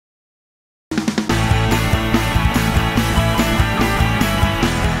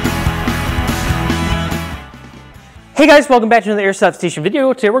Hey guys, welcome back to another Airsoft Station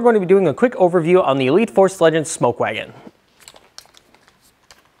video. Today we're going to be doing a quick overview on the Elite Force Legends Smoke Wagon.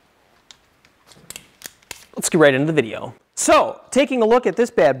 Let's get right into the video. So, taking a look at this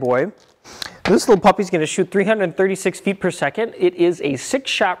bad boy, this little puppy's going to shoot 336 feet per second. It is a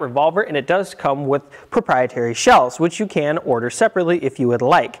 6-shot revolver and it does come with proprietary shells, which you can order separately if you would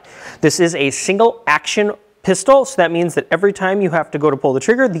like. This is a single action pistol, so that means that every time you have to go to pull the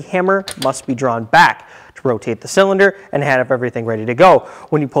trigger, the hammer must be drawn back to rotate the cylinder and have everything ready to go.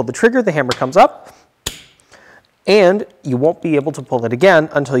 When you pull the trigger, the hammer comes up and you won't be able to pull it again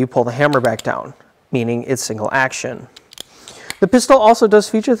until you pull the hammer back down, meaning it's single action. The pistol also does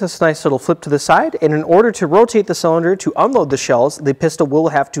feature this nice little flip to the side, and in order to rotate the cylinder to unload the shells, the pistol will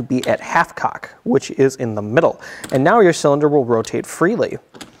have to be at half cock, which is in the middle, and now your cylinder will rotate freely.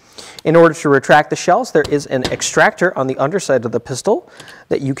 In order to retract the shells, there is an extractor on the underside of the pistol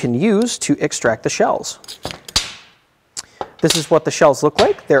that you can use to extract the shells. This is what the shells look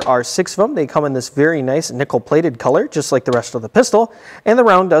like. There are 6 of them. They come in this very nice nickel-plated color, just like the rest of the pistol, and the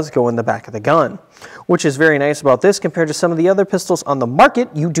round does go in the back of the gun. Which is very nice about this compared to some of the other pistols on the market.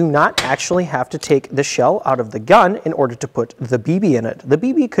 You do not actually have to take the shell out of the gun in order to put the BB in it. The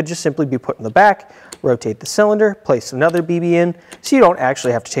BB could just simply be put in the back, rotate the cylinder, place another BB in, so you don't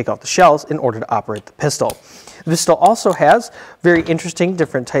actually have to take out the shells in order to operate the pistol. The pistol also has very interesting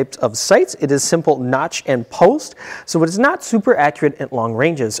different types of sights. It is simple notch and post, so it is not super accurate at long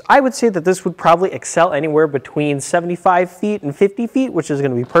ranges. I would say that this would probably excel anywhere between 75 feet and 50 feet, which is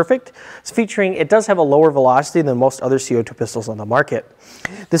going to be perfect. It does have a lower velocity than most other CO2 pistols on the market.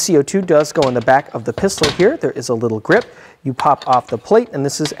 The CO2 does go in the back of the pistol here. There is a little grip. You pop off the plate, and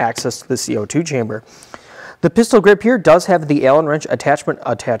this is access to the CO2 chamber. The pistol grip here does have the Allen wrench attachment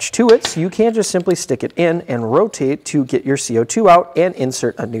attached to it, so you can just simply stick it in and rotate to get your CO2 out and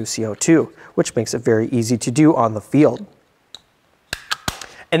insert a new CO2, which makes it very easy to do on the field.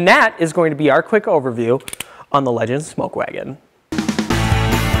 And that is going to be our quick overview on the Legends Smoke Wagon.